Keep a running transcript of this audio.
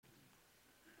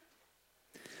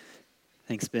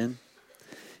Thanks, Ben.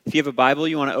 If you have a Bible,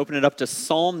 you want to open it up to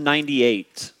Psalm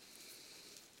 98.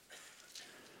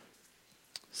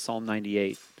 Psalm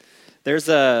 98. There's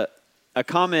a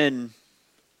common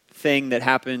thing that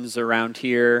happens around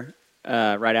here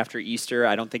right after Easter.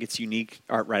 I don't think it's unique,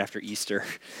 or right after Easter,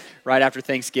 right after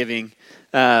Thanksgiving.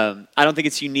 I don't think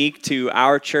it's unique to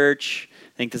our church.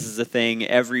 I think this is a thing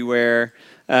everywhere.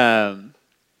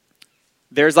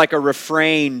 There's like a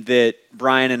refrain that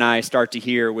Brian and I start to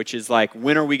hear, which is like,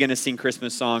 when are we going to sing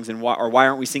Christmas songs, and why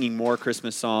aren't we singing more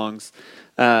Christmas songs?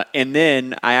 And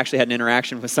then I actually had an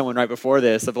interaction with someone right before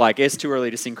this of like, it's too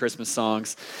early to sing Christmas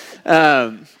songs.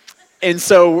 And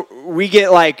so we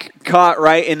get like caught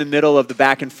right in the middle of the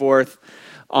back and forth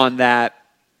on that.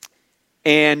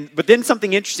 But then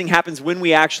something interesting happens when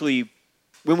we actually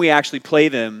play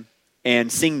them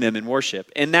and sing them in worship.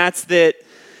 And that's that,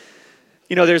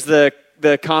 there's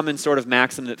the common sort of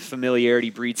maxim that familiarity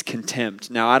breeds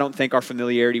contempt. Now, I don't think our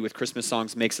familiarity with Christmas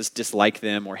songs makes us dislike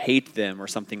them or hate them or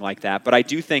something like that, but I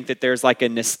do think that there's like a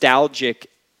nostalgic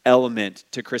element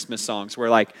to Christmas songs where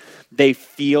like they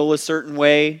feel a certain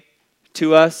way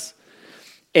to us,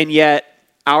 and yet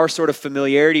our sort of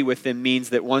familiarity with them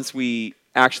means that once we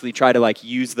actually try to like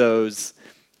use those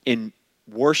in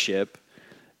worship,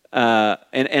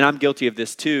 and I'm guilty of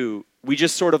this too, we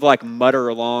just sort of like mutter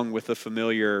along with the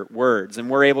familiar words, and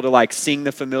we're able to like sing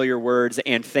the familiar words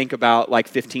and think about like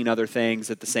 15 other things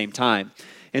at the same time.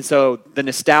 And so the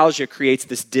nostalgia creates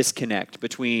this disconnect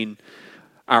between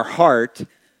our heart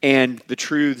and the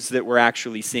truths that we're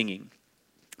actually singing.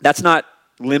 That's not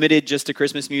limited just to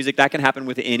Christmas music. That can happen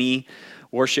with any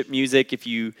worship music if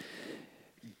you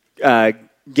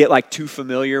get like too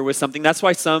familiar with something. That's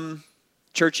why some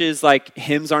churches, like,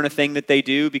 hymns aren't a thing that they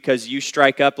do, because you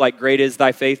strike up like "Great is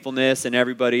thy faithfulness" and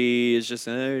everybody is just,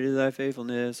 "Great is thy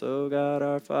faithfulness, oh God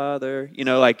our Father."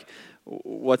 Like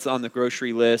what's on the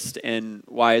grocery list and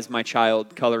why is my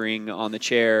child coloring on the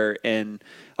chair, and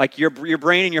like your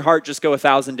brain and your heart just go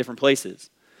 1,000 different places.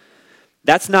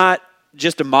 That's not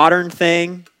just a modern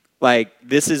thing. Like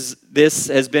this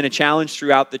has been a challenge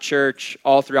throughout the church,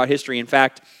 all throughout history. In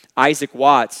fact, Isaac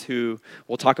Watts, who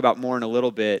we'll talk about more in a little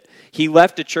bit, he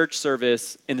left a church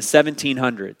service in the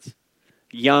 1700s,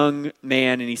 young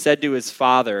man, and he said to his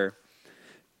father,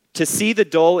 "To see the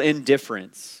dull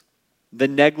indifference, the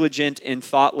negligent and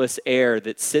thoughtless air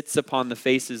that sits upon the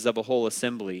faces of a whole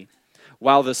assembly,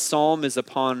 while the psalm is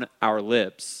upon our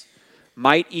lips,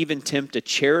 might even tempt a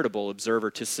charitable observer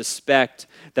to suspect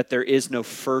that there is no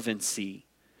fervency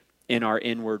in our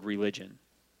inward religion."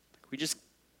 We just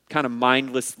kind of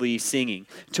mindlessly singing.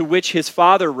 To which his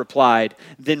father replied,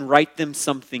 "Then write them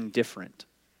something different."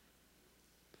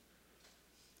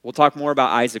 We'll talk more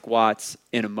about Isaac Watts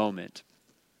in a moment.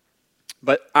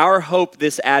 But our hope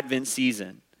this Advent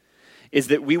season is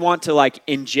that we want to like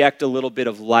inject a little bit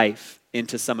of life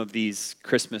into some of these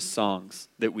Christmas songs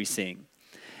that we sing.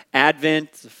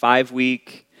 Advent,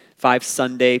 5-week,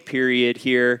 5-Sunday period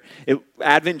here.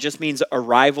 Advent just means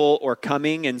arrival or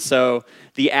coming, and so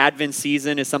the Advent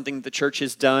season is something that the church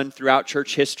has done throughout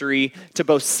church history to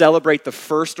both celebrate the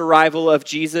first arrival of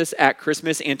Jesus at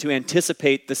Christmas and to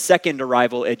anticipate the second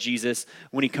arrival at Jesus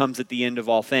when he comes at the end of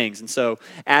all things. And so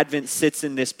Advent sits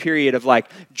in this period of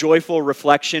like joyful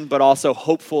reflection, but also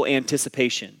hopeful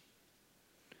anticipation.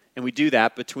 And we do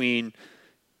that between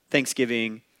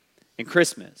Thanksgiving and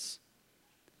Christmas.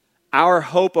 Our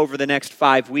hope over the next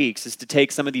 5 weeks is to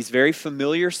take some of these very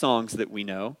familiar songs that we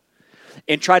know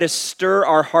and try to stir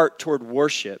our heart toward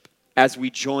worship as we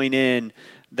join in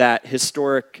that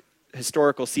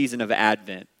historical season of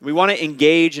Advent. We want to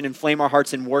engage and inflame our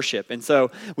hearts in worship. And so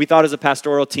we thought as a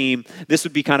pastoral team, this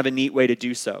would be kind of a neat way to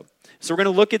do so. So we're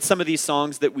going to look at some of these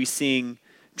songs that we sing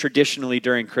traditionally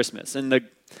during Christmas. And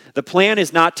the plan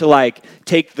is not to like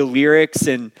take the lyrics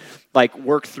and like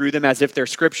work through them as if they're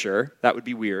scripture. That would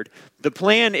be weird. The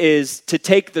plan is to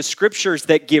take the scriptures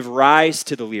that give rise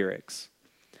to the lyrics,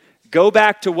 go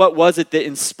back to what was it that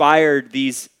inspired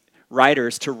these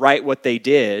writers to write what they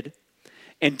did,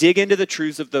 and dig into the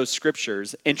truths of those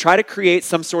scriptures and try to create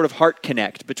some sort of heart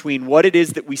connect between what it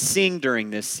is that we sing during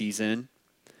this season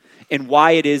and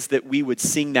why it is that we would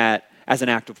sing that as an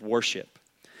act of worship.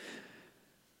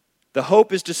 The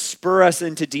hope is to spur us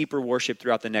into deeper worship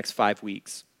throughout the next 5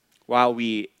 weeks while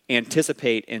we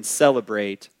anticipate and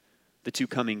celebrate the two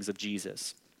comings of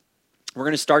Jesus. We're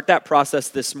going to start that process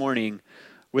this morning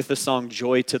with the song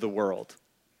 "Joy to the World."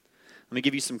 Let me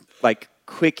give you some like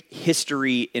quick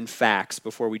history and facts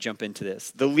before we jump into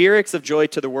this. The lyrics of "Joy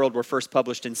to the World" were first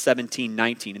published in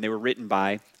 1719, and they were written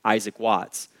by Isaac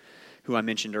Watts, who I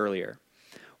mentioned earlier.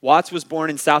 Watts was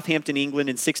born in Southampton, England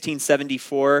in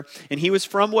 1674, and he was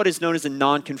from what is known as a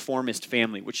nonconformist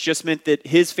family, which just meant that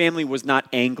his family was not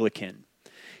Anglican.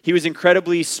 He was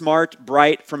incredibly smart,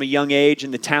 bright from a young age,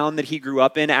 and the town that he grew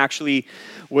up in actually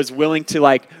was willing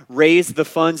to raise the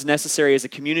funds necessary as a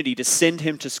community to send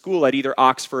him to school at either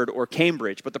Oxford or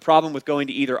Cambridge. But the problem with going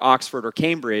to either Oxford or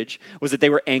Cambridge was that they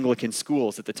were Anglican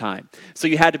schools at the time. So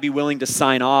you had to be willing to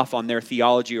sign off on their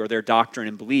theology or their doctrine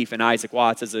and belief. And Isaac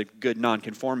Watts, as a good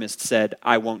nonconformist, said,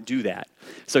 I won't do that.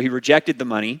 So he rejected the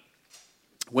money,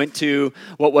 went to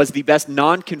what was the best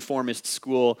nonconformist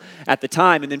school at the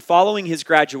time, and then following his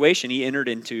graduation, he entered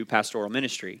into pastoral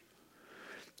ministry.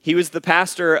 He was the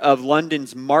pastor of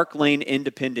London's Mark Lane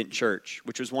Independent Church,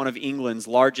 which was one of England's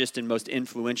largest and most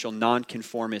influential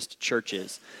nonconformist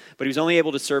churches. But he was only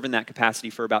able to serve in that capacity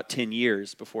for about 10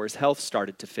 years before his health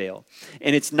started to fail.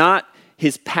 And it's not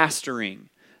his pastoring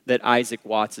that Isaac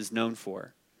Watts is known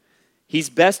for. He's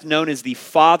best known as the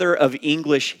father of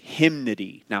English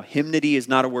hymnody. Now, hymnody is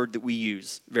not a word that we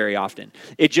use very often.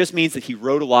 It just means that he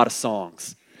wrote a lot of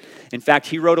songs. In fact,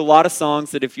 he wrote a lot of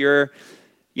songs that if you're,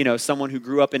 someone who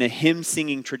grew up in a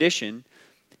hymn-singing tradition,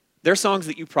 they're songs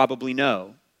that you probably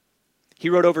know. He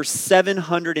wrote over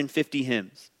 750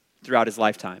 hymns throughout his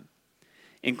lifetime,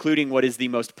 including what is the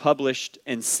most published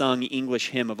and sung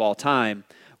English hymn of all time,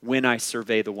 When I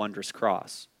Survey the Wondrous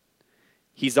Cross.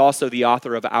 He's also the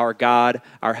author of Our God,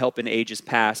 Our Help in Ages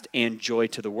Past, and Joy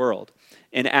to the World.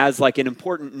 And as an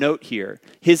important note here,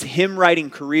 his hymn writing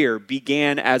career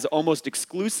began as almost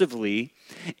exclusively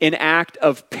an act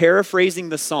of paraphrasing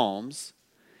the Psalms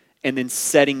and then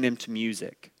setting them to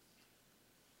music.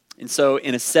 And so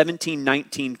in a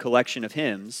 1719 collection of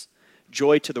hymns,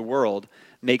 Joy to the World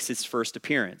makes its first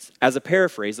appearance as a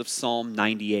paraphrase of Psalm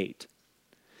 98.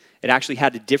 It actually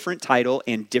had a different title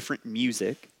and different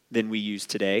music than we use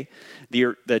today.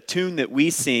 The tune that we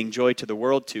sing Joy to the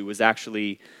World to was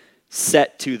actually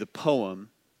set to the poem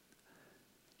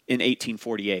in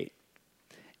 1848.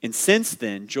 And since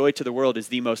then, Joy to the World is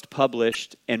the most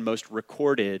published and most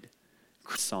recorded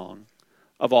song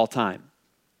of all time.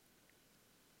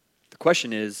 The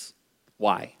question is,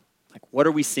 why? What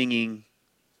are we singing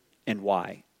and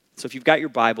why? So if you've got your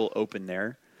Bible open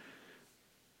there,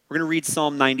 we're going to read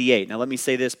Psalm 98. Now let me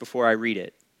say this before I read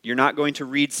it. You're not going to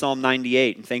read Psalm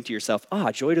 98 and think to yourself,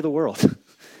 joy to the world.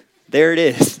 There it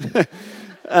is.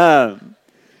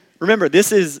 Remember,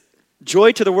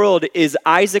 Joy to the World is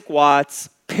Isaac Watts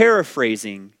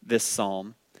paraphrasing this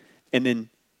psalm and then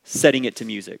setting it to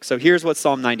music. So here's what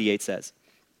Psalm 98 says.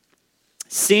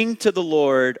 Sing to the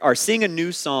Lord, or sing a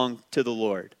new song to the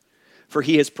Lord, for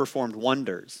he has performed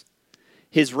wonders.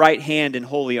 His right hand and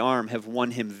holy arm have won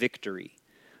him victory.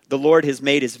 The Lord has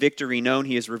made his victory known.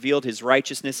 He has revealed his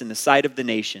righteousness in the sight of the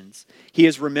nations. He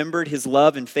has remembered his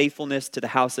love and faithfulness to the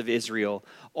house of Israel.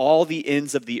 All the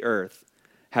ends of the earth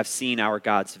have seen our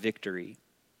God's victory.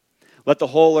 Let the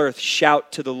whole earth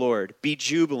shout to the Lord. Be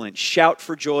jubilant, shout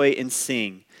for joy and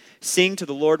sing. Sing to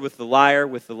the Lord with the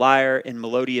lyre and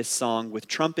melodious song, with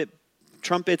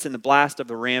trumpets and the blast of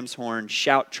the ram's horn.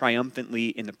 Shout triumphantly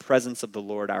in the presence of the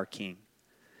Lord our King.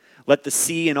 Let the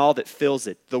sea and all that fills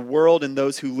it, the world and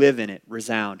those who live in it,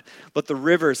 resound. Let the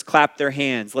rivers clap their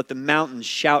hands. Let the mountains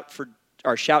shout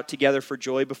together for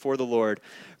joy before the Lord,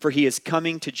 for he is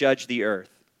coming to judge the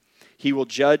earth. He will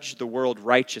judge the world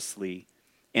righteously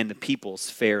and the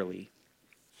peoples fairly.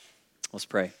 Let's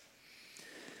pray.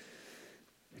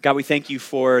 God, we thank you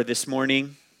for this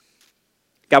morning.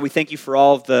 God, we thank you for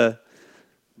all of the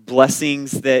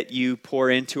blessings that you pour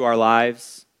into our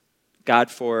lives. God,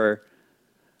 for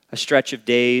a stretch of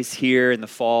days here in the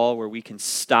fall where we can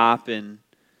stop and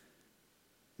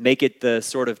make it the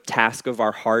sort of task of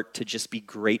our heart to just be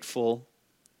grateful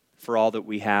for all that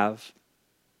we have.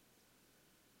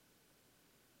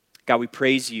 God, we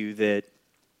praise you that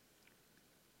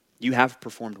you have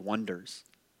performed wonders.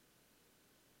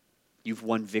 You've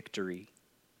won victory.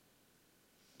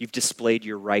 You've displayed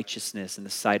your righteousness in the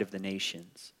sight of the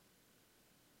nations.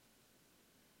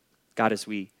 God, as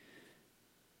we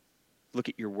look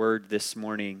at your word this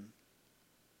morning,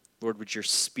 Lord, would your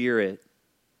Spirit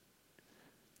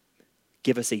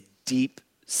give us a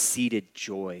deep-seated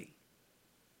joy.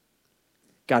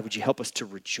 God, would you help us to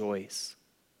rejoice,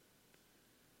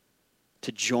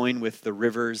 to join with the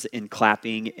rivers in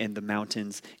clapping and the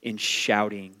mountains in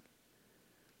shouting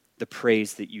the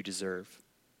praise that you deserve.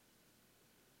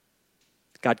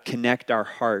 God, connect our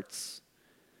hearts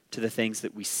to the things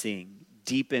that we sing.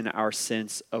 Deepen our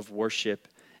sense of worship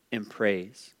and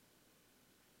praise.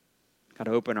 God,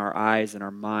 open our eyes and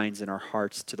our minds and our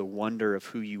hearts to the wonder of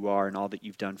who you are and all that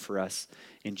you've done for us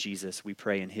in Jesus. We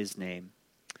pray in his name.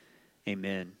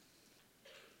 Amen.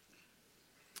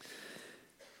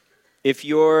 If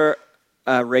you're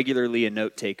regularly a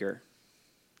note taker,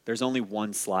 there's only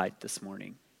one slide this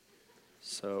morning.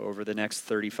 So over the next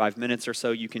 35 minutes or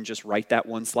so, you can just write that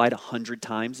one slide 100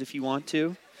 times if you want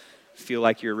to. Feel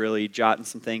like you're really jotting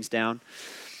some things down.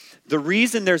 The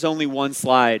reason there's only one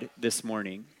slide this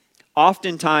morning,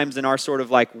 oftentimes in our sort of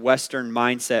like Western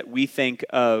mindset, we think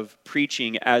of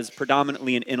preaching as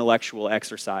predominantly an intellectual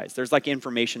exercise. There's like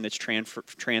information that's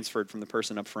transferred from the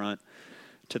person up front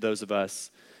to those of us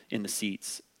in the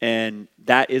seats. And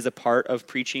that is a part of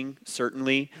preaching,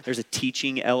 certainly. There's a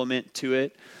teaching element to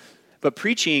it. But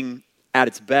preaching at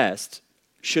its best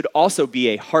should also be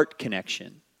a heart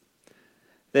connection.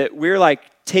 That we're like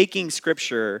taking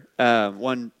scripture.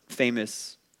 One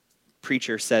famous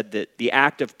preacher said that the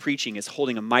act of preaching is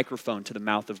holding a microphone to the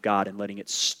mouth of God and letting it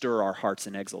stir our hearts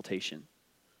in exaltation.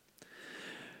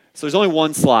 So there's only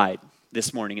one slide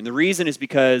this morning. And the reason is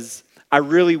because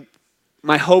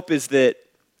my hope is that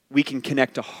we can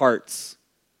connect to hearts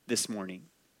this morning.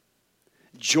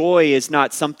 Joy is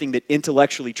not something that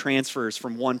intellectually transfers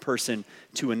from one person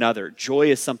to another. Joy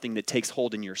is something that takes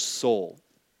hold in your soul.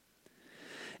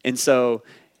 And so,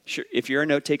 sure, if you're a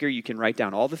note taker, you can write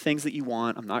down all the things that you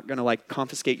want. I'm not going to like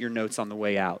confiscate your notes on the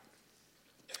way out.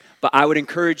 But I would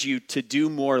encourage you to do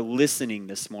more listening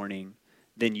this morning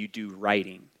than you do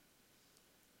writing.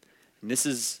 And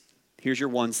here's your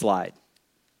one slide.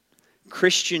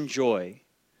 Christian joy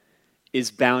is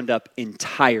bound up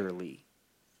entirely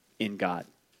in God.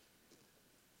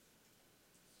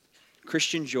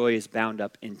 Christian joy is bound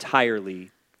up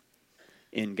entirely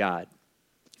in God.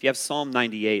 If you have Psalm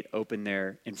 98 open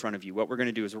there in front of you, what we're going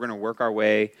to do is we're going to work our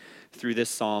way through this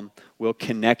psalm. We'll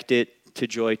connect it to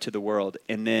joy to the world.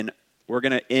 And then we're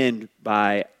going to end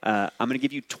by, I'm going to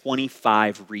give you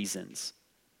 25 reasons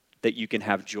that you can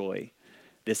have joy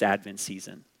this Advent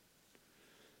season.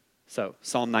 So,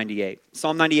 Psalm 98.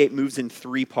 Psalm 98 moves in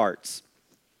three parts.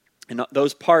 And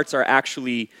those parts are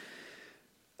actually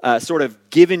sort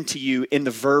of given to you in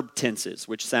the verb tenses,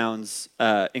 which sounds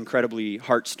incredibly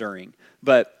heart-stirring.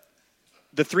 But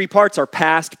the three parts are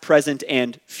past, present,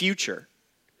 and future.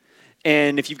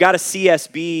 And if you've got a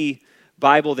CSB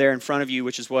Bible there in front of you,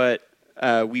 which is what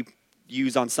we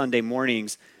use on Sunday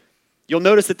mornings, you'll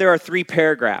notice that there are three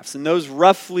paragraphs, and those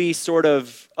roughly sort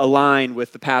of align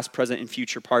with the past, present, and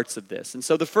future parts of this. And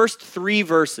so the first three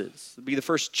verses will be the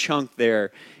first chunk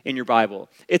there in your Bible.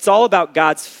 It's all about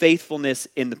God's faithfulness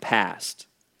in the past.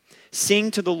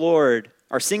 Sing to the Lord,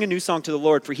 or sing a new song to the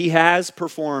Lord, for he has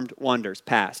performed wonders,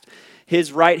 past.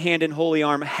 His right hand and holy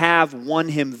arm have won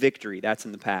him victory, that's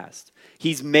in the past.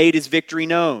 He's made his victory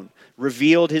known,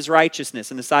 revealed his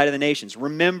righteousness in the sight of the nations,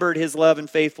 remembered his love and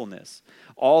faithfulness.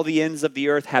 All the ends of the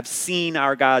earth have seen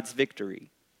our God's victory.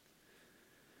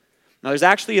 Now, there's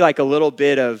actually like a little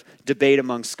bit of debate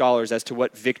among scholars as to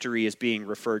what victory is being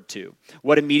referred to.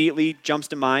 What immediately jumps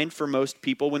to mind for most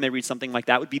people when they read something like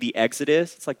that would be the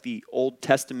Exodus. It's like the Old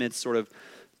Testament sort of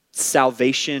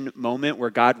salvation moment where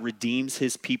God redeems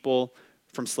his people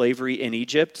from slavery in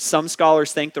Egypt. Some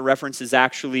scholars think the reference is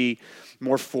actually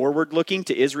more forward-looking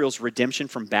to Israel's redemption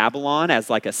from Babylon as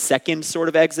like a second sort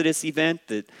of Exodus event,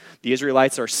 that the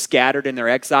Israelites are scattered in their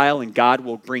exile and God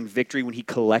will bring victory when he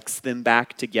collects them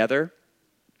back together.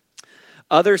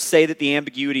 Others say that the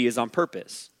ambiguity is on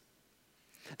purpose,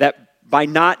 that by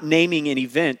not naming an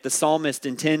event, the psalmist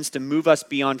intends to move us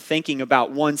beyond thinking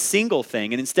about one single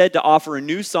thing and instead to offer a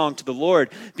new song to the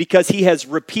Lord because he has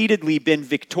repeatedly been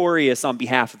victorious on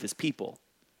behalf of his people.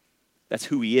 That's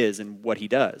who he is and what he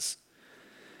does.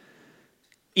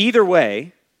 Either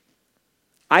way,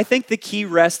 I think the key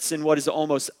rests in what is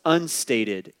almost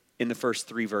unstated in the first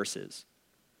three verses.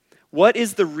 What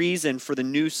is the reason for the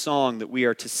new song that we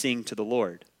are to sing to the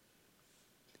Lord?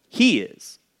 He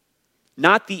is,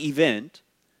 not the event,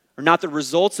 or not the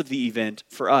results of the event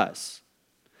for us.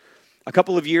 A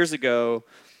couple of years ago,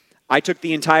 I took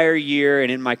the entire year, and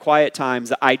in my quiet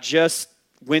times, I just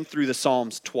went through the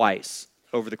Psalms twice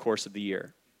over the course of the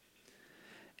year.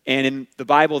 And in the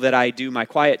Bible that I do my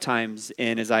quiet times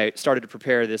in, as I started to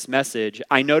prepare this message,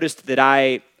 I noticed that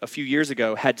a few years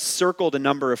ago, had circled a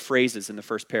number of phrases in the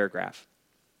first paragraph.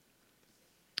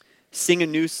 Sing a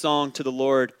new song to the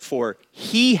Lord, for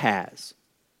he has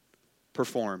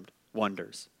performed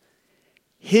wonders.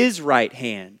 His right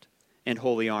hand and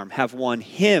holy arm have won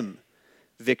him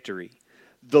victory.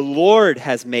 The Lord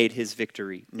has made his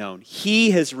victory known.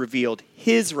 He has revealed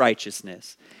his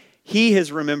righteousness. He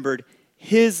has remembered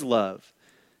his love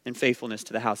and faithfulness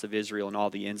to the house of Israel, and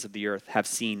all the ends of the earth have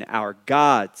seen our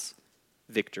God's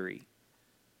victory.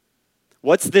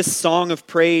 What's this song of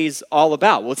praise all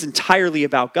about? Well, it's entirely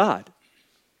about God.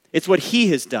 It's what he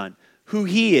has done, who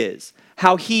he is,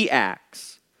 how he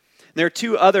acts. And there are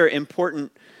two other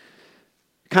important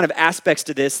kind of aspects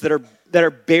to this that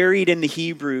are buried in the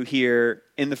Hebrew here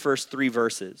in the first three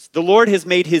verses. The Lord has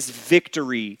made his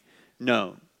victory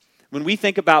known. When we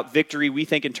think about victory, we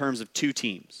think in terms of two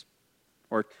teams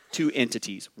or two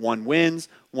entities. One wins,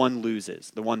 one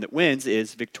loses. The one that wins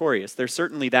is victorious. There's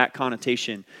certainly that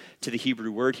connotation to the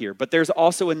Hebrew word here, but there's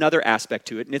also another aspect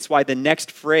to it, and it's why the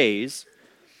next phrase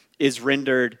is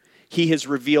rendered, he has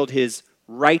revealed his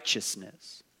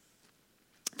righteousness.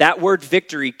 That word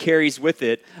victory carries with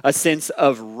it a sense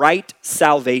of right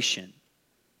salvation.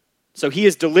 So he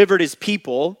has delivered his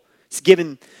people. He's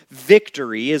given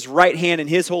victory. His right hand and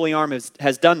his holy arm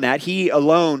has done that. He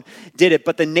alone did it.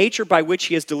 But the nature by which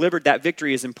he has delivered that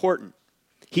victory is important.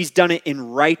 He's done it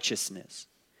in righteousness.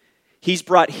 He's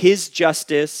brought his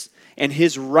justice and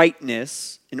his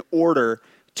rightness in order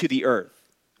to the earth.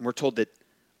 And we're told that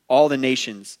all the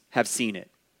nations have seen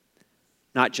it,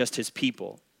 not just his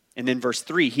people. And then verse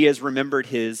 3, he has remembered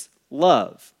his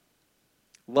love.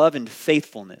 Love and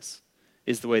faithfulness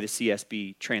is the way the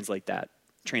CSB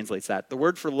translates that. The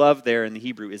word for love there in the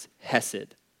Hebrew is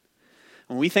hesed.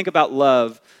 When we think about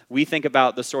love, we think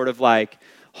about the sort of like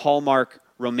Hallmark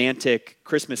romantic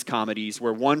Christmas comedies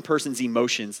where one person's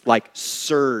emotions like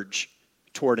surge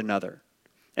toward another.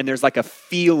 And there's like a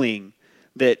feeling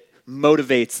that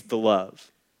motivates the love.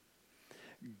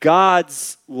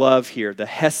 God's love here, the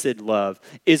hesed love,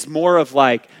 is more of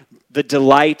like the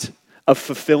delight of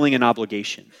fulfilling an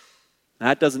obligation.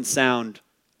 That doesn't sound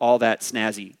all that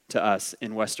snazzy to us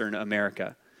in Western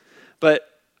America. But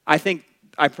I think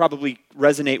I probably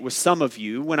resonate with some of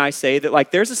you when I say that like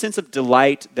there's a sense of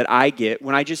delight that I get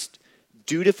when I just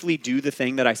dutifully do the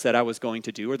thing that I said I was going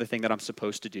to do or the thing that I'm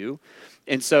supposed to do.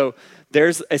 And so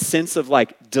there's a sense of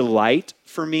like delight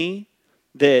for me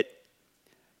that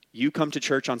you come to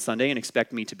church on Sunday and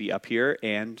expect me to be up here,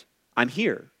 and I'm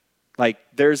here. Like,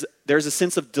 there's a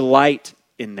sense of delight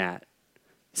in that.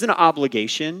 It's an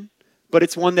obligation, but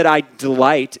it's one that I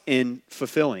delight in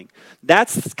fulfilling.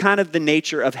 That's kind of the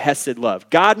nature of hesed love.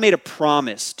 God made a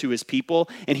promise to his people,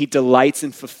 and he delights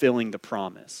in fulfilling the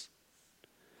promise.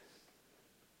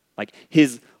 Like,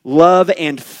 his love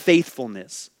and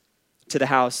faithfulness to the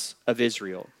house of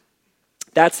Israel.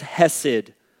 That's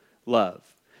hesed love.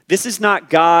 This is not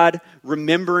God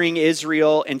remembering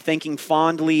Israel and thinking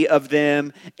fondly of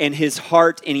them and his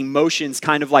heart and emotions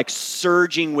kind of like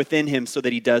surging within him so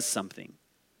that he does something.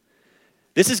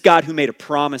 This is God who made a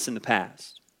promise in the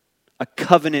past, a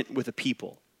covenant with a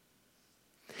people.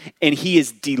 And he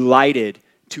is delighted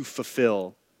to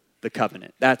fulfill the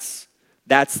covenant. That's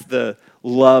the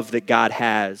love that God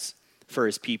has for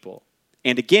his people.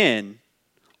 And again,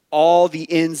 all the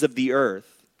ends of the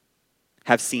earth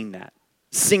have seen that.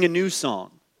 Sing a new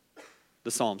song,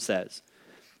 the psalm says.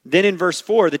 Then in verse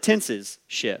 4, the tenses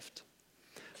shift.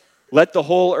 Let the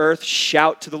whole earth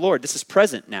shout to the Lord. This is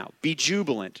present now. Be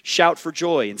jubilant, shout for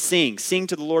joy, and sing. Sing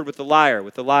to the Lord with the lyre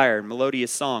and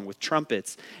melodious song, with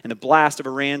trumpets and the blast of a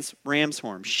ram's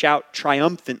horn. Shout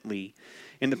triumphantly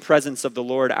in the presence of the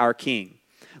Lord our King.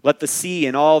 Let the sea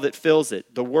and all that fills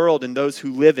it, the world and those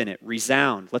who live in it,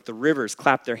 resound. Let the rivers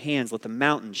clap their hands. Let the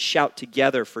mountains shout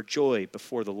together for joy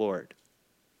before the Lord.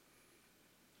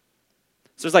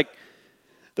 So it's like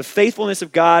the faithfulness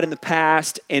of God in the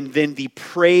past and then the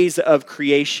praise of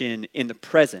creation in the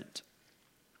present.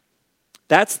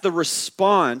 That's the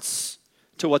response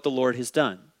to what the Lord has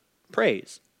done.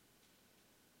 Praise.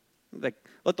 Like,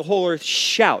 let the whole earth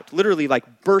shout, literally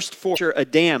like burst forth a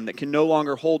dam that can no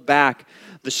longer hold back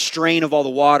the strain of all the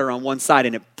water on one side,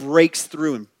 and it breaks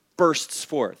through and bursts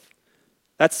forth.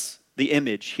 That's the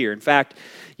image here. In fact,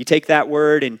 you take that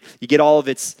word and you get all of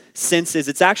its senses.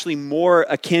 It's actually more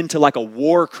akin to like a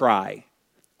war cry.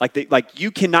 Like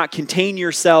you cannot contain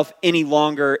yourself any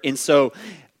longer, and so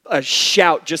a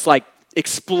shout just like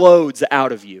explodes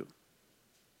out of you.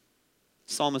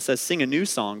 Psalmist says, sing a new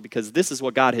song because this is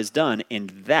what God has done, and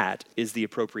that is the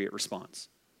appropriate response.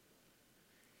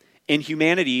 And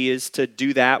humanity is to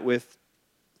do that with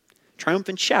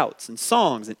triumphant shouts and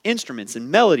songs and instruments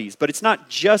and melodies, but it's not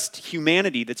just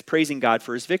humanity that's praising God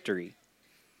for his victory.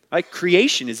 Like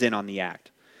creation is in on the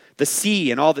act. The sea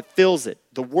and all that fills it,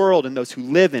 the world and those who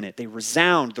live in it, they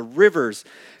resound. The rivers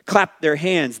clap their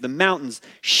hands. The mountains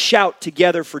shout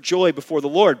together for joy before the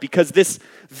Lord, because this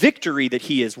victory that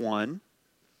he has won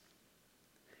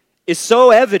is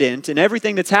so evident in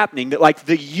everything that's happening that like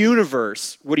the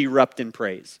universe would erupt in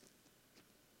praise.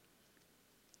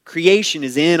 Creation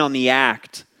is in on the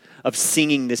act of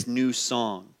singing this new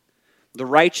song The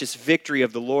righteous victory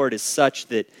of the Lord is such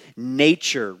that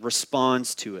nature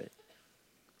responds to it.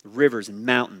 The rivers and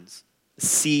mountains, the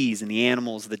seas and the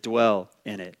animals that dwell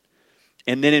in it.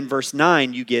 And then in verse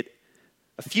 9, you get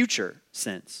a future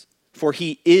sense. For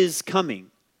he is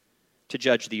coming to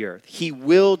judge the earth. He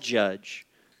will judge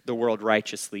the world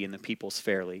righteously and the peoples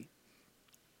fairly.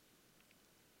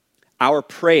 Our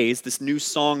praise, this new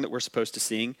song that we're supposed to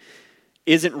sing,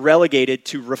 isn't relegated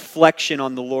to reflection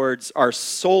on the Lord's, or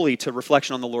solely to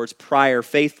reflection on the Lord's prior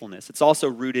faithfulness. It's also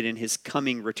rooted in his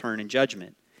coming return and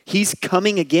judgment. He's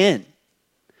coming again.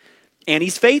 And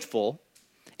he's faithful.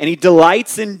 And he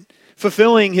delights in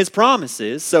fulfilling his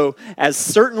promises. So as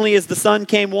certainly as the Son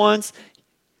came once,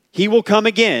 he will come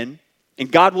again.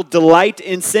 And God will delight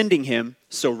in sending him.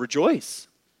 So rejoice.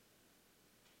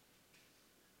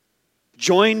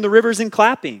 Join the rivers in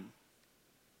clapping.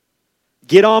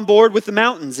 Get on board with the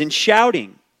mountains in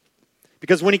shouting.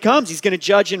 Because when he comes, he's going to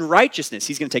judge in righteousness.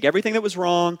 He's going to take everything that was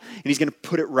wrong and he's going to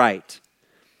put it right.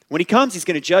 When he comes, he's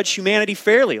going to judge humanity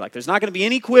fairly. Like there's not going to be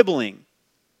any quibbling.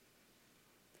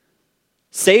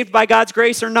 Saved by God's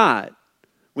grace or not,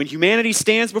 when humanity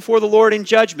stands before the Lord in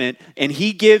judgment and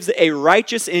he gives a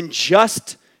righteous and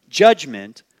just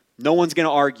judgment, no one's going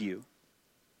to argue.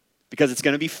 Because it's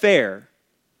going to be fair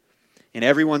and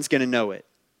everyone's going to know it.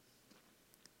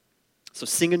 So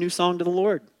sing a new song to the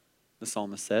Lord, the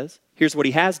psalmist says. Here's what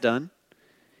he has done.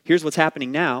 Here's what's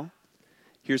happening now.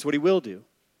 Here's what he will do.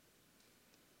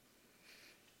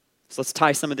 So let's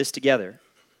tie some of this together.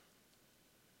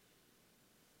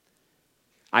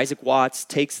 Isaac Watts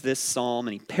takes this psalm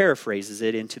and he paraphrases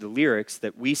it into the lyrics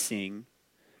that we sing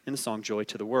in the song Joy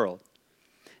to the World.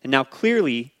 And now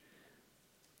clearly,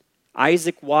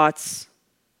 Isaac Watts'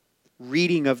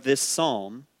 reading of this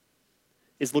psalm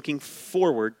is looking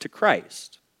forward to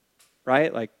Christ,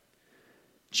 right? Like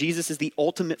Jesus is the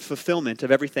ultimate fulfillment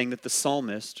of everything that the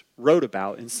psalmist wrote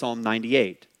about in Psalm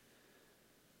 98.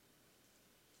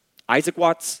 Isaac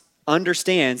Watts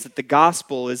understands that the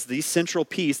gospel is the central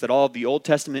piece that all of the Old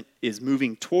Testament is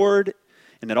moving toward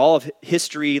and that all of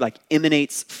history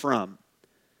emanates from.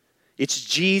 It's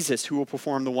Jesus who will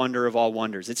perform the wonder of all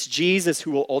wonders. It's Jesus who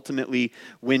will ultimately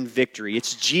win victory.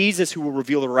 It's Jesus who will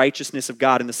reveal the righteousness of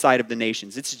God in the sight of the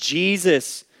nations. It's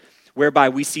Jesus whereby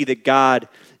we see that God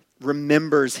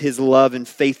remembers his love and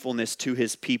faithfulness to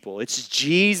his people. It's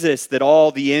Jesus that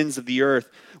all the ends of the earth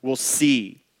will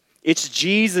see. It's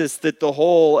Jesus that the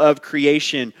whole of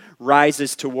creation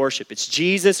rises to worship. It's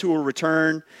Jesus who will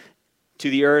return to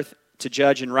the earth to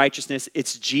judge in righteousness.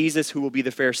 It's Jesus who will be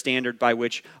the fair standard by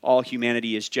which all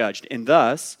humanity is judged. And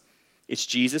thus, it's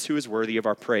Jesus who is worthy of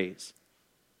our praise,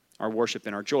 our worship,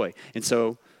 and our joy. And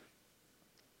so,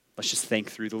 let's just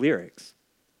think through the lyrics.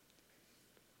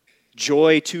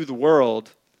 Joy to the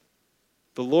world,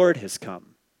 the Lord has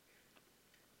come.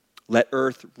 Let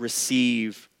earth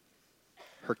receive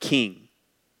her King.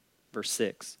 Verse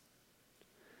 6.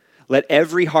 Let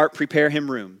every heart prepare him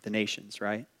room, the nations,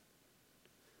 right?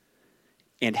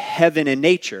 And heaven and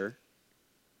nature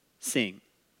sing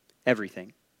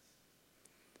everything.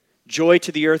 Joy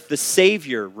to the earth, the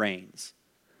Savior reigns.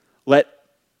 Let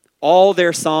all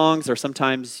their songs, or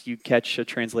sometimes you catch a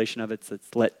translation of it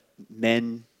that's let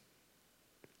men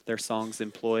their songs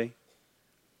employ.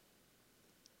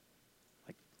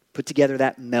 Put together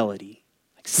that melody.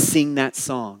 Sing that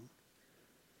song.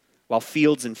 While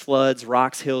fields and floods,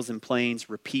 rocks, hills, and plains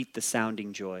repeat the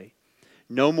sounding joy.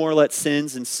 No more let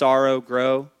sins and sorrow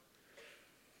grow.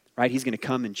 Right? He's going to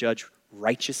come and judge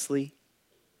righteously.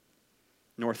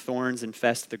 Nor thorns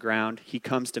infest the ground. He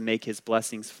comes to make his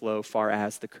blessings flow far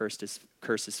as the curse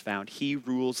is found. He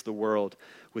rules the world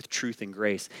with truth and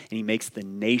grace. And he makes the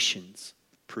nations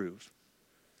prove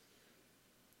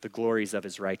the glories of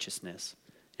his righteousness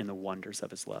and the wonders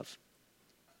of his love.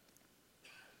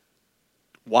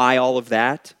 Why all of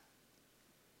that?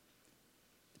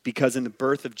 Because in the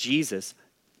birth of Jesus,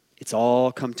 it's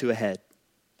all come to a head.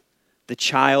 The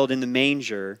child in the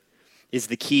manger is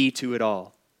the key to it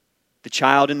all. The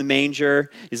child in the manger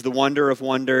is the wonder of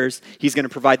wonders. He's going to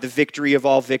provide the victory of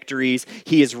all victories.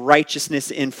 He is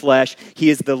righteousness in flesh. He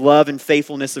is the love and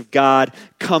faithfulness of God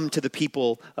come to the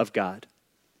people of God.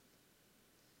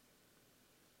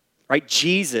 Right?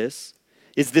 Jesus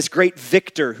is this great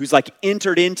victor who's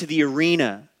entered into the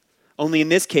arena. Only in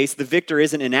this case, the victor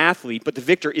isn't an athlete, but the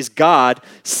victor is God,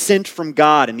 sent from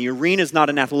God. And the arena is not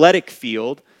an athletic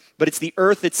field, but it's the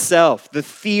earth itself, the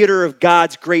theater of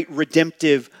God's great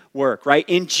redemptive work, right?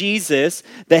 In Jesus,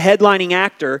 the headlining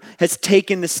actor has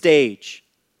taken the stage.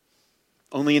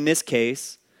 Only in this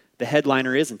case, the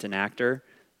headliner isn't an actor,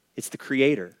 it's the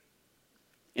creator.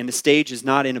 And the stage is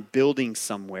not in a building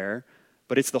somewhere,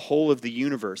 but it's the whole of the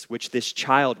universe, which this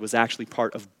child was actually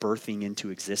part of birthing into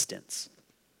existence.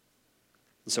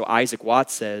 And so Isaac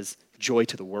Watts says, joy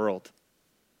to the world.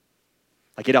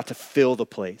 Like it ought to fill the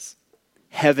place.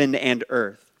 Heaven and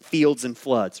earth, fields and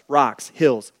floods, rocks,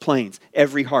 hills, plains,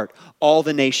 every heart, all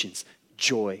the nations,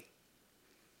 joy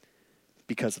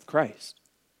because of Christ.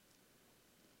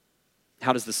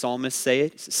 How does the psalmist say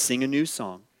it? He says, sing a new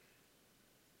song.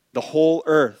 The whole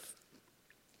earth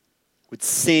would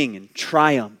sing and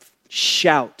triumph,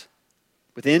 shout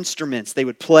with instruments. They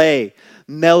would play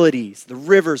melodies. The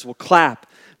rivers will clap.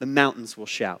 The mountains will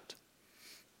shout.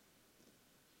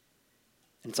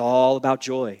 And it's all about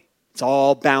joy. It's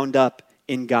all bound up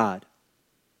in God.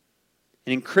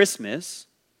 And in Christmas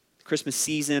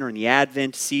season or in the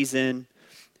Advent season,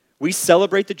 we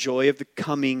celebrate the joy of the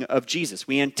coming of Jesus.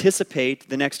 We anticipate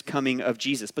the next coming of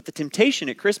Jesus. But the temptation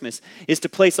at Christmas is to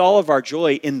place all of our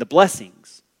joy in the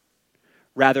blessings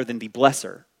rather than the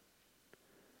blesser.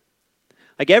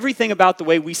 Like everything about the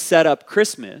way we set up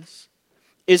Christmas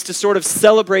is to sort of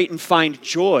celebrate and find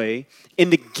joy in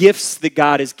the gifts that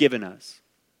God has given us.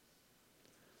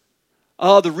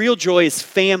 Oh, the real joy is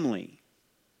family.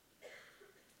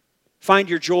 Find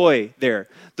your joy there.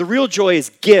 The real joy is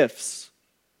gifts.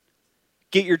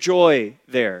 Get your joy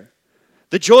there.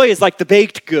 The joy is like the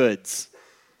baked goods.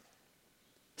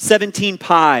 17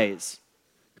 pies,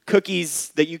 cookies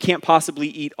that you can't possibly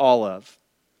eat all of.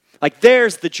 Like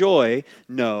there's the joy.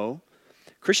 No.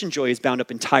 Christian joy is bound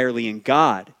up entirely in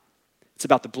God. It's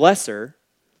about the blesser,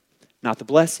 not the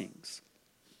blessings.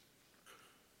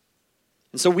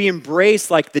 And so we embrace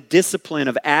like the discipline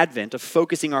of Advent, of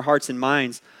focusing our hearts and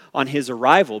minds on his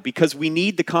arrival, because we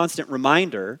need the constant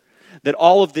reminder that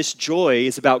all of this joy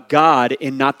is about God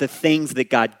and not the things that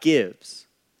God gives.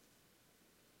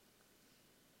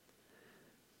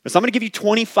 So I'm going to give you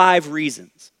 25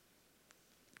 reasons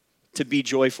to be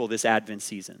joyful this Advent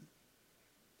season.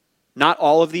 Not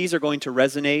all of these are going to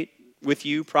resonate with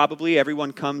you, probably.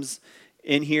 Everyone comes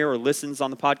in here or listens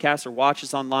on the podcast or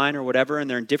watches online or whatever, and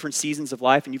they're in different seasons of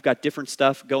life and you've got different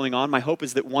stuff going on. My hope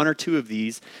is that one or two of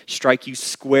these strike you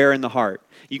square in the heart.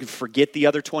 You can forget the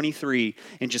other 23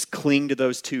 and just cling to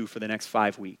those two for the next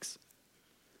 5 weeks.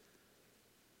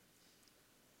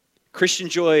 Christian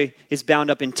joy is bound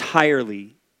up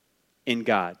entirely in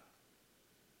God,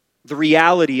 the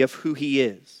reality of who he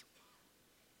is.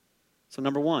 So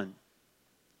number one,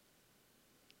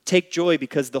 take joy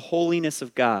because the holiness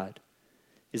of God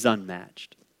is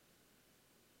unmatched.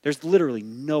 There's literally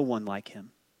no one like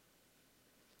him.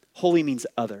 Holy means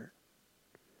other.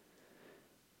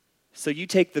 So you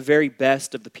take the very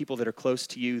best of the people that are close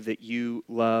to you that you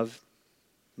love.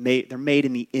 They're made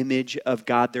in the image of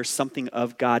God. There's something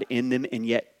of God in them, and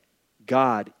yet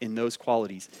God in those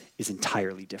qualities is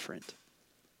entirely different.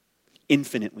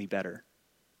 Infinitely better.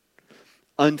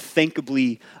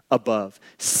 Unthinkably above.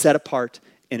 Set apart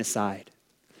and aside.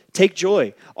 Take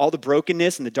joy. All the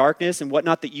brokenness and the darkness and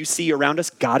whatnot that you see around us,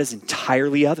 God is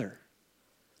entirely other.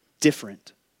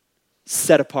 Different.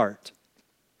 Set apart.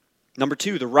 Number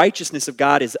two, the righteousness of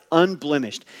God is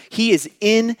unblemished. He is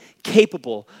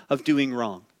incapable of doing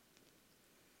wrong.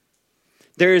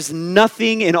 There is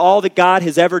nothing in all that God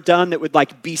has ever done that would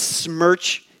like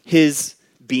besmirch his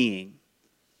being.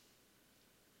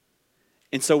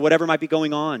 And so whatever might be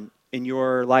going on in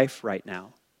your life right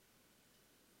now,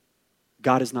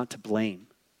 God is not to blame.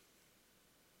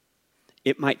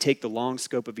 It might take the long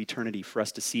scope of eternity for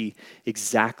us to see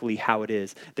exactly how it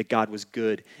is that God was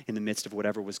good in the midst of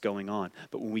whatever was going on.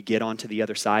 But when we get onto the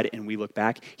other side and we look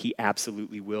back, he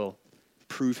absolutely will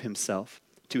prove himself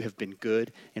to have been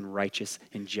good and righteous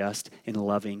and just and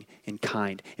loving and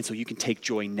kind. And so you can take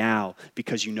joy now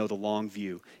because you know the long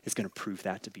view is going to prove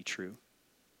that to be true.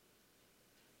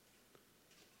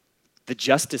 The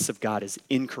justice of God is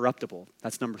incorruptible.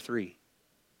 That's number three.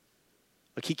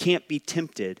 Like he can't be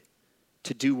tempted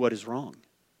to do what is wrong.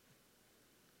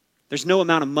 There's no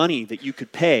amount of money that you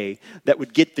could pay that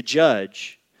would get the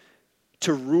judge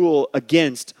to rule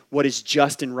against what is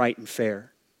just and right and fair.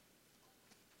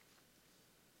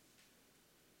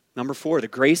 Number four, the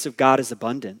grace of God is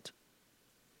abundant.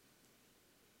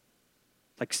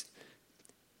 Like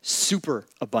super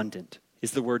abundant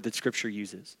is the word that Scripture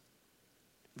uses.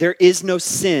 There is no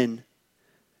sin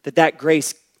that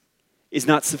grace is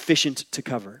not sufficient to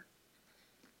cover.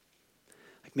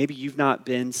 Like maybe you've not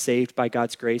been saved by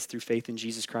God's grace through faith in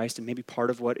Jesus Christ, and maybe part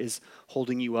of what is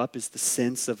holding you up is the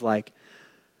sense of like,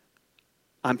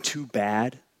 I'm too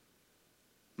bad.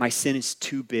 My sin is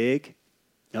too big.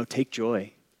 No, take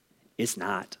joy. It's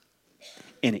not.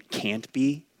 And it can't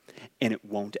be, and it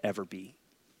won't ever be.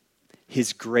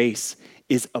 His grace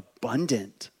is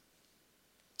abundant.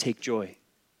 Take joy.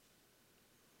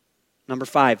 Number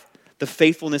 5, the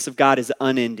faithfulness of God is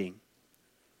unending.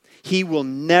 He will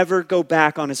never go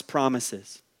back on his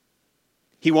promises.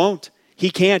 He won't.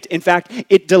 He can't. In fact,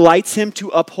 it delights him to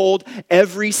uphold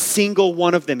every single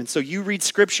one of them. And so you read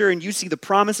scripture and you see the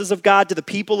promises of God to the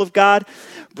people of God,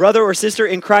 brother or sister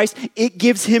in Christ, it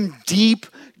gives him deep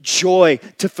joy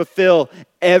to fulfill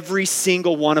every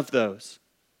single one of those.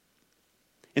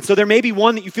 And so there may be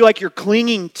one that you feel like you're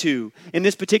clinging to in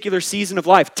this particular season of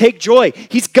life. Take joy.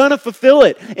 He's going to fulfill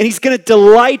it, and he's going to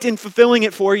delight in fulfilling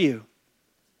it for you.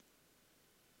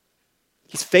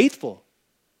 He's faithful.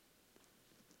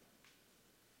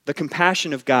 The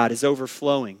compassion of God is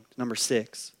overflowing. Number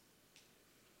 6.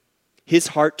 His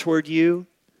heart toward you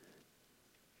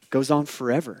goes on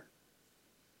forever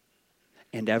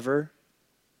and ever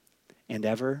and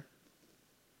ever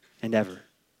and ever.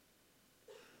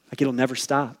 Like it'll never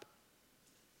stop.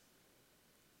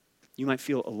 You might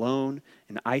feel alone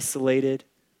and isolated,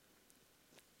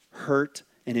 hurt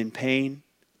and in pain.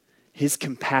 His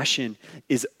compassion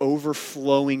is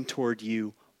overflowing toward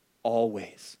you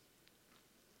always.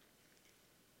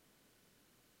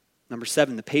 Number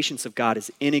 7, the patience of God is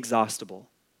inexhaustible.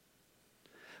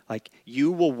 Like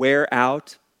you will wear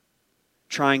out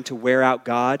trying to wear out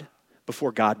God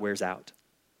before God wears out.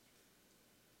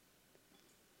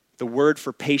 The word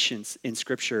for patience in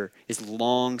Scripture is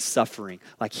long suffering.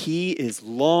 Like he is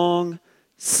long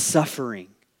suffering.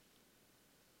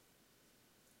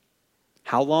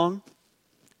 How long?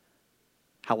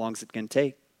 How long is it going to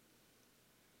take?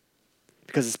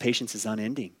 Because his patience is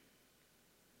unending.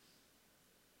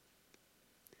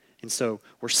 And so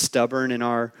we're stubborn in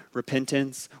our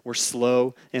repentance. We're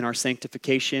slow in our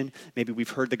sanctification. Maybe we've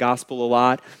heard the gospel a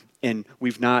lot and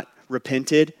we've not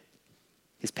repented.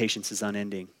 His patience is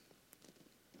unending.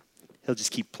 He'll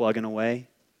just keep plugging away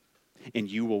and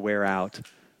you will wear out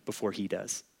before he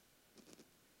does.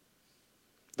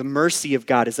 The mercy of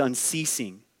God is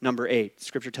unceasing. Number 8,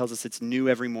 Scripture tells us it's new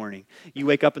every morning. You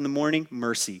wake up in the morning,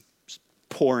 mercy just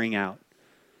pouring out.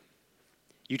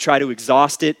 You try to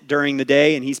exhaust it during the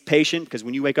day, and he's patient because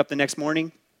when you wake up the next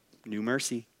morning, new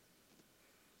mercy.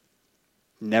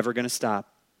 Never going to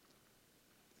stop.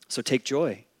 So take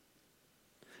joy.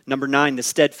 Number 9, the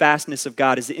steadfastness of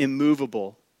God is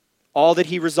immovable. All that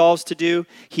he resolves to do,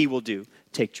 he will do.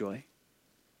 Take joy.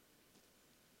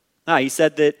 He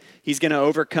said that he's going to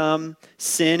overcome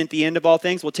sin at the end of all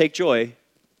things. Well, take joy.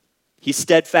 He's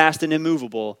steadfast and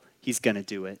immovable. He's going to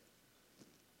do it.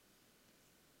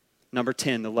 Number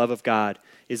 10, the love of God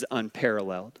is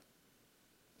unparalleled.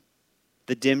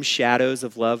 The dim shadows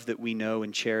of love that we know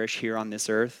and cherish here on this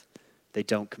earth, they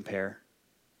don't compare.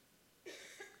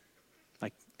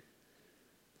 Like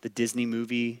the Disney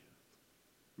movie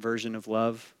version of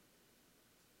love,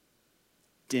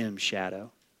 dim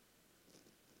shadow.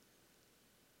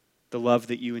 The love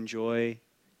that you enjoy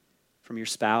from your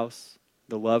spouse,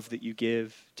 the love that you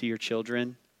give to your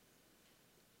children,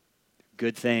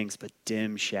 good things, but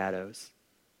dim shadows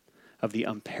of the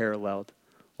unparalleled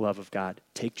love of God.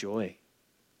 Take joy.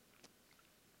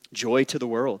 Joy to the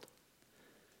world.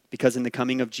 Because in the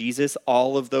coming of Jesus,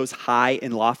 all of those high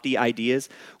and lofty ideas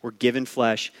were given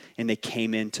flesh and they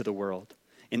came into the world.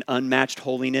 In unmatched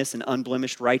holiness and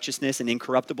unblemished righteousness and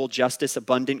incorruptible justice,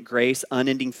 abundant grace,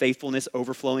 unending faithfulness,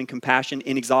 overflowing compassion,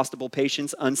 inexhaustible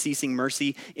patience, unceasing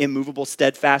mercy, immovable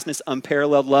steadfastness,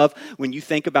 unparalleled love. When you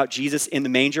think about Jesus in the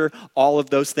manger, all of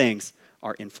those things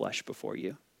are in flesh before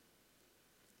you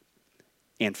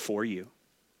and for you.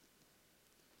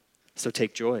 So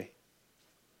take joy.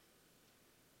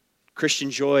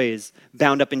 Christian joy is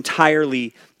bound up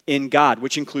entirely in God,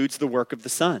 which includes the work of the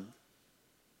Son.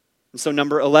 And so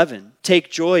number 11, take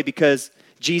joy because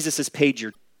Jesus has paid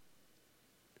your.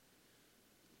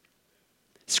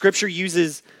 Scripture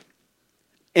uses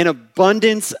an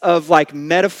abundance of like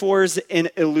metaphors and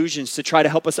illusions to try to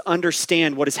help us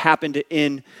understand what has happened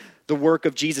in the work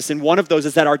of Jesus. And one of those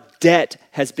is that our debt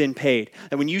has been paid.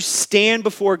 And when you stand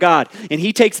before God and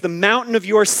he takes the mountain of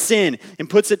your sin and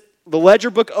puts it the ledger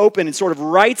book open and sort of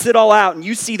writes it all out, and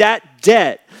you see that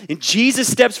debt, and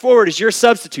Jesus steps forward as your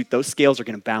substitute, those scales are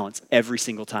going to balance every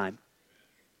single time.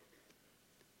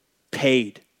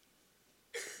 Paid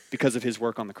because of his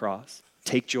work on the cross.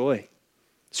 Take joy.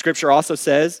 Scripture also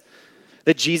says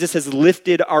that Jesus has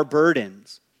lifted our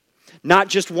burdens. Not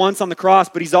just once on the cross,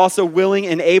 but he's also willing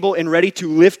and able and ready to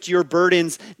lift your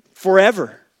burdens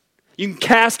forever. You can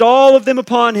cast all of them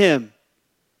upon him,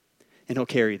 and he'll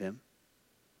carry them.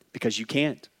 Because you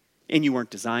can't, and you weren't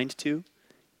designed to,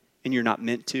 and you're not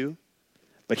meant to,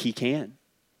 but he can.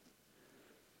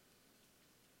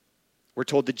 We're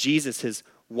told that Jesus has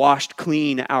washed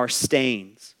clean our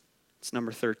stains. It's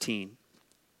number 13.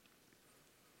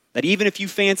 That even if you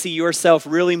fancy yourself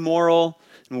really moral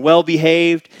and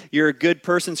well-behaved, you're a good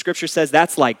person, Scripture says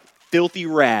that's like filthy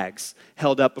rags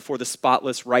held up before the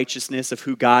spotless righteousness of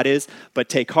who God is. But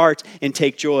take heart and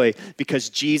take joy because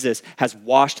Jesus has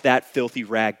washed that filthy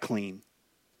rag clean.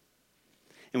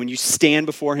 And when you stand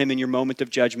before him in your moment of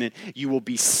judgment, you will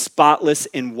be spotless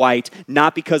and white,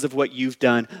 not because of what you've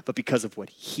done, but because of what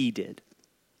he did.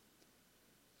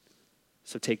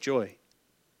 So take joy.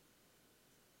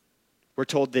 We're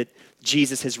told that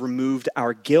Jesus has removed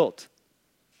our guilt.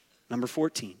 Number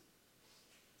 14.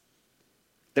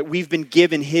 That we've been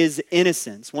given his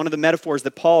innocence. One of the metaphors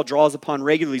that Paul draws upon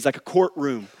regularly is like a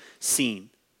courtroom scene.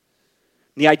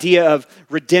 The idea of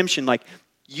redemption, like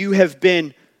you have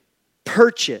been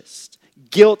purchased.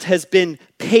 Guilt has been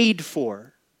paid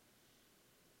for.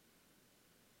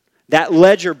 That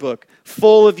ledger book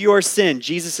full of your sin,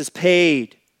 Jesus has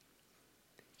paid.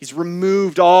 He's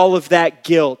removed all of that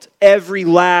guilt, every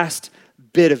last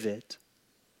bit of it,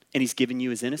 and he's given you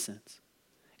his innocence.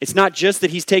 It's not just that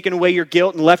he's taken away your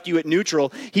guilt and left you at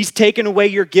neutral. He's taken away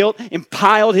your guilt and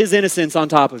piled his innocence on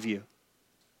top of you.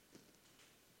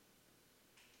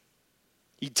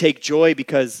 You take joy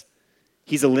because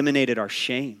he's eliminated our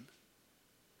shame.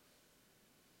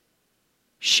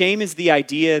 Shame is the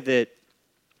idea that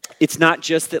it's not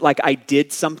just that like I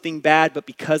did something bad, but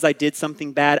because I did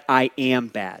something bad, I am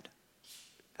bad.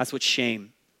 That's what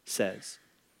shame says.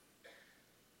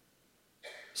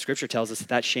 Scripture tells us that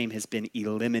that shame has been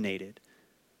eliminated.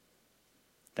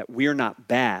 That we're not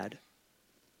bad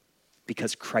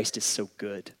because Christ is so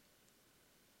good.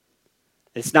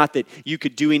 It's not that you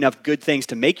could do enough good things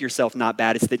to make yourself not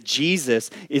bad. It's that Jesus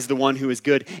is the one who is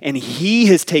good and he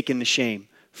has taken the shame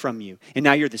from you. And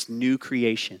now you're this new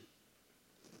creation.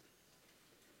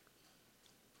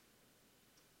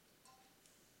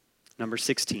 Number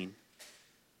 16.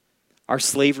 Our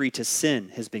slavery to sin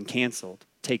has been canceled.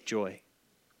 Take joy.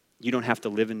 You don't have to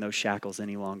live in those shackles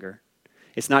any longer.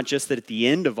 It's not just that at the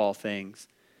end of all things,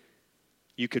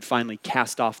 you could finally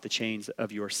cast off the chains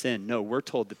of your sin. No, we're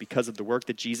told that because of the work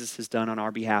that Jesus has done on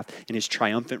our behalf in his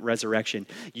triumphant resurrection,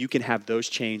 you can have those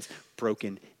chains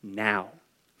broken now.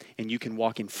 And you can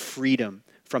walk in freedom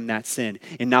from that sin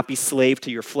and not be slave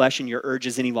to your flesh and your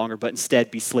urges any longer, but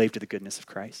instead be slave to the goodness of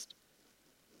Christ.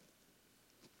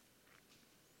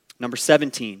 Number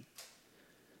 17.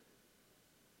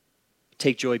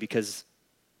 Take joy because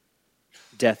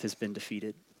death has been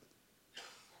defeated.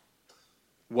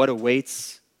 What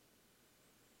awaits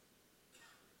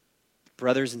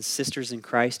brothers and sisters in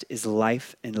Christ is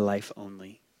life and life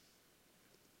only.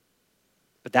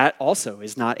 But that also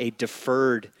is not a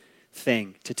deferred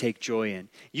thing to take joy in.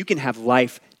 You can have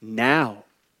life now.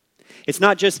 It's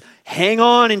not just hang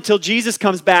on until Jesus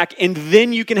comes back and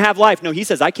then you can have life. No, he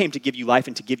says, I came to give you life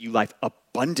and to give you life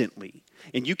abundantly.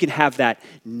 And you can have that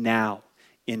now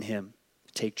in him.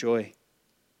 Take joy.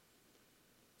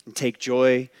 And take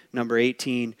joy, number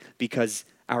 18, because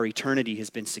our eternity has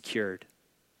been secured.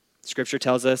 Scripture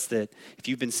tells us that if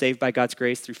you've been saved by God's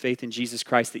grace through faith in Jesus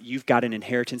Christ, that you've got an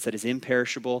inheritance that is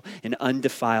imperishable and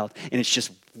undefiled, and it's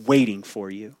just waiting for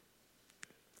you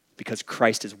because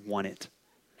Christ has won it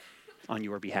on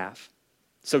your behalf.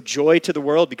 So joy to the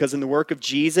world because in the work of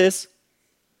Jesus,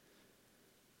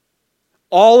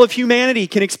 all of humanity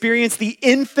can experience the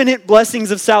infinite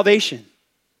blessings of salvation.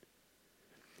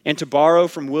 And to borrow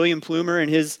from William Plumer in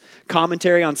his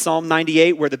commentary on Psalm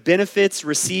 98, where the benefits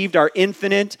received are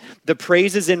infinite, the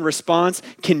praises in response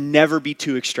can never be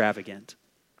too extravagant.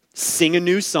 Sing a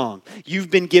new song. You've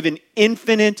been given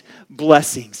infinite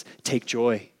blessings. Take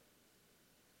joy.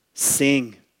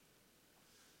 Sing.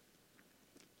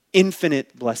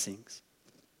 Infinite blessings.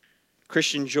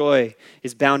 Christian joy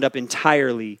is bound up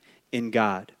entirely in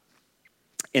God.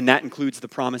 And that includes the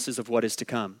promises of what is to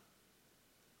come.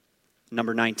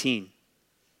 Number 19,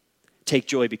 take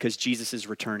joy because Jesus'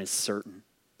 return is certain.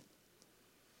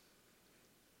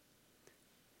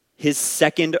 His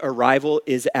second arrival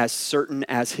is as certain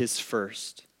as his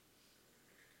first.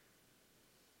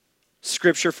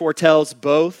 Scripture foretells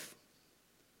both,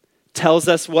 tells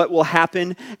us what will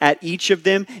happen at each of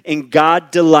them, and God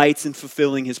delights in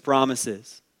fulfilling his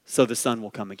promises. So the Son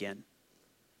will come again.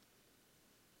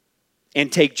 And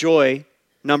take joy,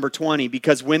 number 20,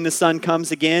 because when the Son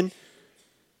comes again,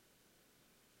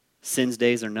 sin's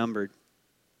days are numbered.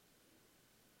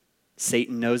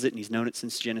 Satan knows it, and he's known it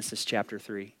since Genesis chapter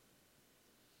 3.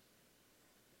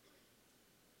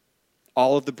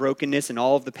 All of the brokenness and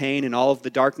all of the pain and all of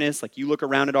the darkness, like you look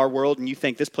around at our world and you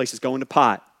think this place is going to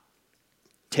pot.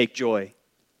 Take joy.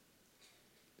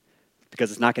 Because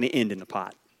it's not going to end in the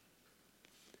pot.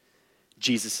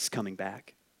 Jesus is coming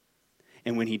back.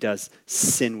 And when he does,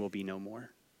 sin will be no more.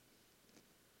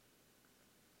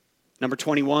 Number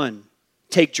 21,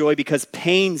 take joy because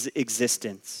pain's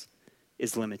existence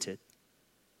is limited.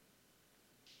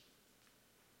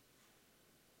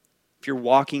 If you're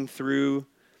walking through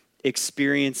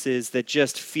experiences that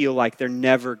just feel like they're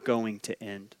never going to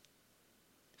end,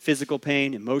 physical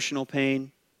pain, emotional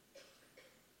pain,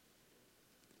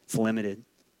 it's limited.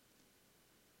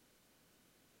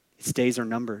 Its days are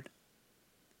numbered.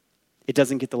 It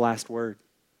doesn't get the last word.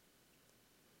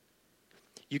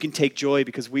 You can take joy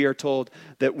because we are told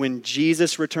that when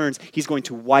Jesus returns, he's going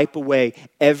to wipe away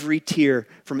every tear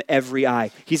from every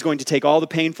eye. He's going to take all the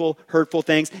painful, hurtful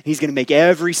things, and he's going to make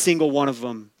every single one of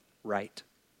them right.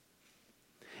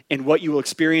 And what you will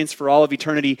experience for all of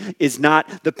eternity is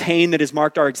not the pain that has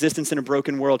marked our existence in a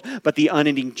broken world, but the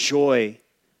unending joy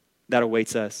that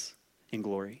awaits us in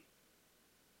glory.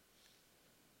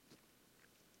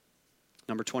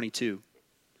 Number 22,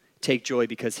 take joy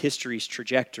because history's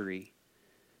trajectory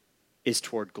is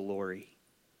toward glory.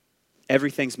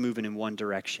 Everything's moving in one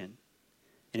direction.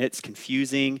 And it's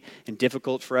confusing and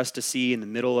difficult for us to see in the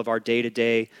middle of our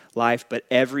day-to-day life, but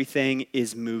everything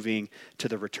is moving to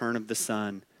the return of the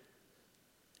Son,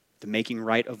 the making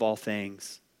right of all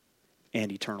things,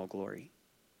 and eternal glory.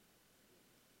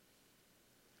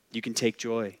 You can take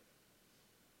joy.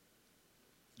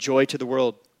 Joy to the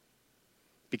world.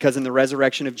 Because in the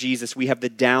resurrection of Jesus, we have the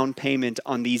down payment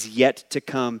on these yet to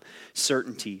come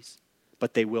certainties,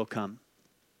 but they will come.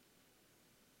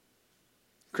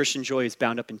 Christian joy is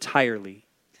bound up entirely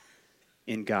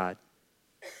in God,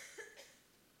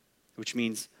 which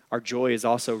means our joy is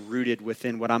also rooted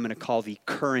within what I'm going to call the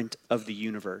current of the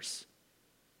universe.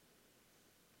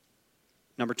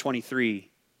 Number 23,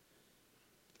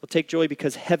 we'll take joy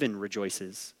because heaven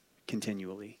rejoices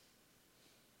continually.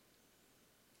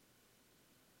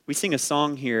 We sing a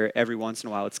song here every once in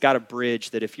a while. It's got a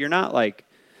bridge that if you're not like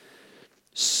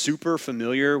super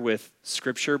familiar with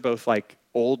Scripture, both like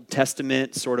Old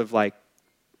Testament, sort of like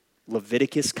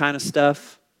Leviticus kind of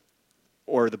stuff,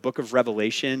 or the book of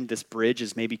Revelation, this bridge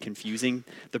is maybe confusing.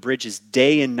 The bridge is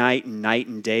day and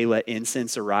night day, let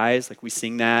incense arise. Like we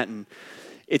sing that, and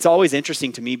it's always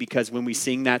interesting to me because when we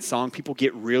sing that song, people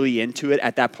get really into it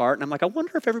at that part, and I'm like, I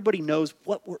wonder if everybody knows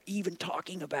what we're even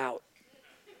talking about.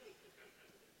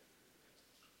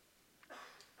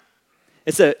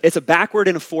 It's a backward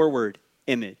and a forward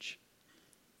image.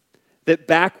 That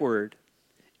backward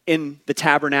in the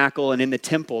tabernacle and in the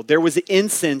temple, there was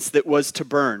incense that was to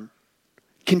burn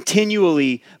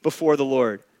continually before the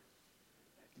Lord,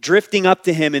 drifting up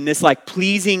to him in this like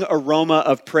pleasing aroma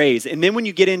of praise. And then when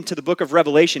you get into the book of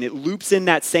Revelation, it loops in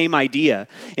that same idea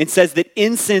and says that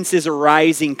incense is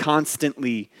arising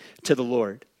constantly to the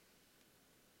Lord.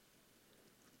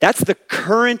 That's the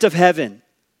current of heaven.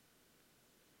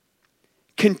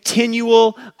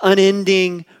 Continual,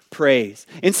 unending praise.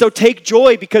 And so take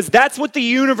joy because that's what the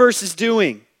universe is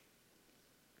doing.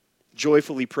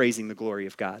 Joyfully praising the glory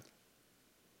of God.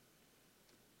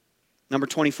 Number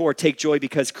 24, take joy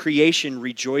because creation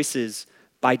rejoices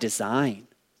by design,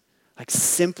 like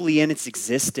simply in its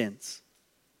existence.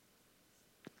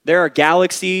 There are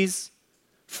galaxies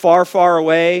far, far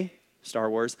away, Star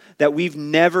Wars, that we've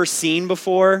never seen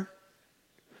before,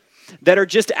 that are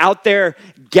just out there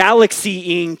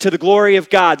galaxying to the glory of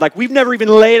God. Like we've never even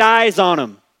laid eyes on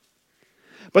them.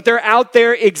 But they're out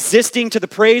there existing to the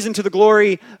praise and to the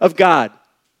glory of God.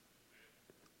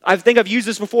 I think I've used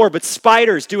this before, but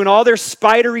spiders doing all their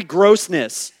spidery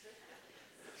grossness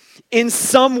in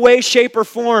some way, shape, or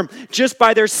form, just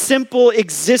by their simple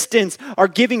existence, are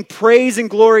giving praise and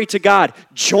glory to God.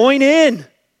 Join in.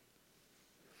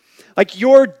 Like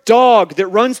your dog that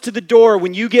runs to the door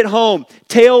when you get home,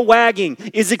 tail wagging,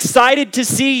 is excited to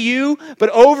see you, but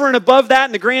over and above that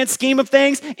in the grand scheme of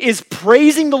things is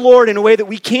praising the Lord in a way that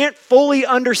we can't fully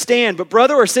understand. But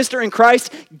brother or sister in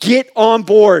Christ, get on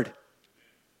board.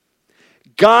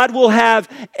 God will have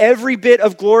every bit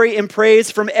of glory and praise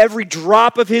from every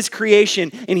drop of his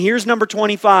creation. And here's number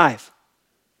 25.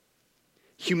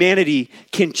 Humanity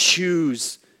can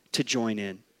choose to join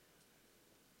in.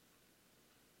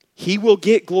 He will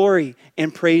get glory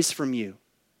and praise from you.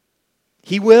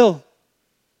 He will.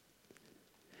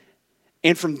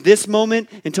 And from this moment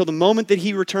until the moment that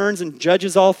he returns and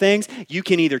judges all things, you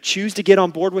can either choose to get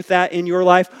on board with that in your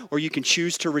life or you can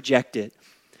choose to reject it.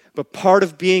 But part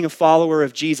of being a follower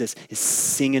of Jesus is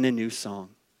singing a new song.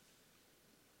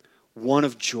 One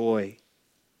of joy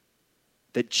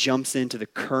that jumps into the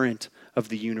current of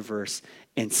the universe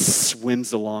and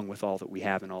swims along with all that we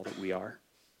have and all that we are.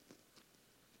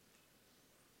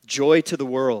 Joy to the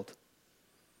world.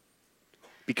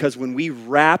 Because when we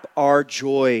wrap our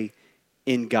joy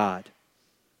in God,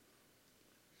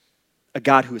 a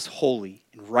God who is holy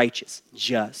and righteous, and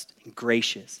just and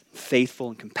gracious, and faithful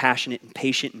and compassionate and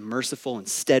patient and merciful and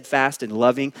steadfast and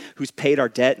loving, who's paid our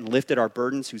debt and lifted our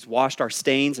burdens, who's washed our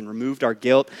stains and removed our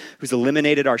guilt, who's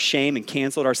eliminated our shame and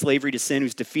canceled our slavery to sin,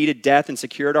 who's defeated death and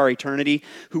secured our eternity,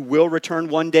 who will return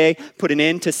one day, put an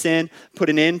end to sin, put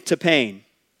an end to pain.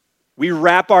 We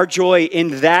wrap our joy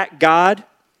in that God.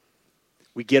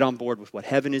 We get on board with what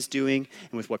heaven is doing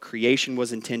and with what creation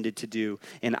was intended to do.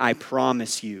 And I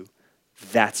promise you,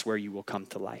 that's where you will come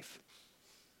to life.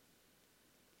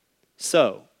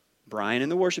 So, Brian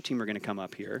and the worship team are going to come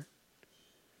up here,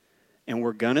 and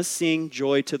we're going to sing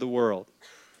Joy to the World.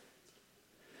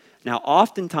 Now,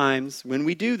 oftentimes, when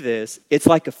we do this, it's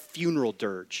like a funeral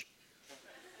dirge.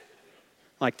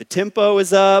 Like the tempo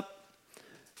is up.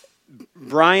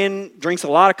 Brian drinks a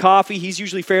lot of coffee. He's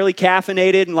usually fairly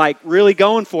caffeinated and like really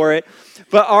going for it.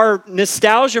 But our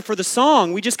nostalgia for the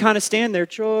song, we just kind of stand there.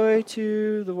 Joy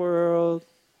to the world,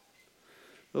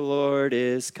 the Lord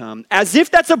is come. As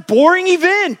if that's a boring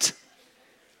event.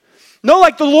 No,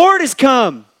 like the Lord has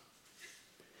come.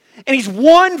 And he's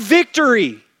won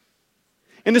victory.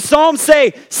 And the Psalms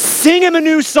say, sing him a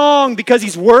new song because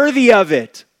he's worthy of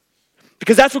it.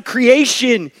 Because that's what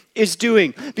creation is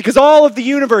doing. Because all of the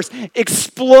universe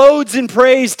explodes in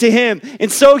praise to him.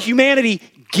 And so humanity,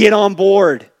 get on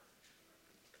board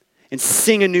and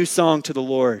sing a new song to the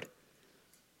Lord.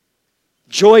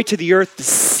 Joy to the earth, the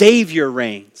Savior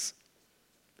reigns.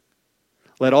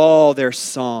 Let all their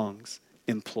songs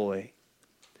employ.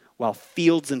 While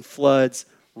fields and floods,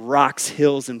 rocks,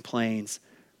 hills, and plains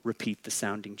repeat the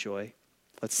sounding joy.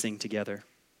 Let's sing together.